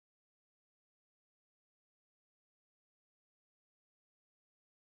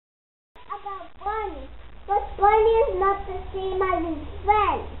about Barney, but Barney is not the same as his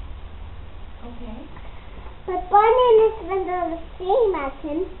friends. Okay. But Barney and his friends are the same as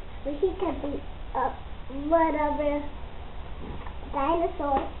him, but he can be whatever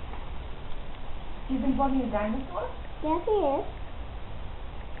dinosaur. Isn't Barney a dinosaur? Yes, he is.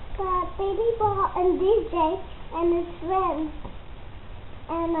 But Baby Ball and DJ and his friends,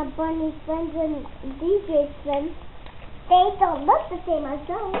 and Barney's friends and DJ's friends, they don't look the same as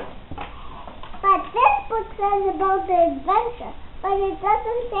those. But this book says about the adventure, but it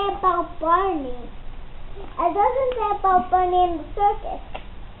doesn't say about Barney. It doesn't say about Barney and the circus.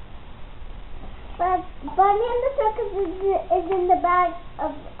 But Barney and the circus is in the back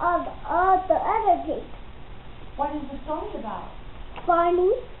of all the other tapes. What is the story about?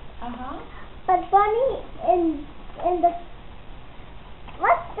 Barney. But Barney in the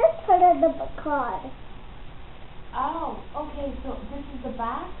what's this part of the book called? Oh, okay. So this is the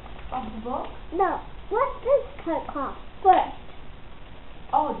back of the book? No. What's this part called first?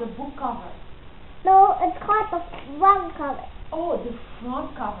 Oh, the book cover. No, it's called the front cover. Oh, the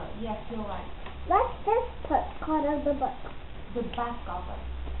front cover. Yes, you're right. What's this part called of the book? The back cover.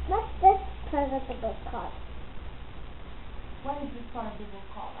 What's this part of the book called? What is this part of the book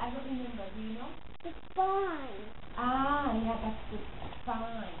called? I don't remember. Do you know? The spine. Ah, yeah, that's the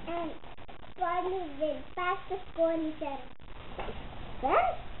spine. And Barney went back to school and he said,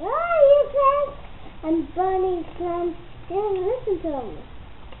 "Friends, where are you, friends?" And Barney's friends didn't listen to him.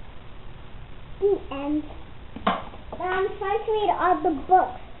 The end. Now I'm trying to read all the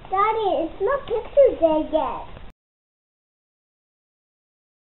books. Daddy, it's not picture day yet.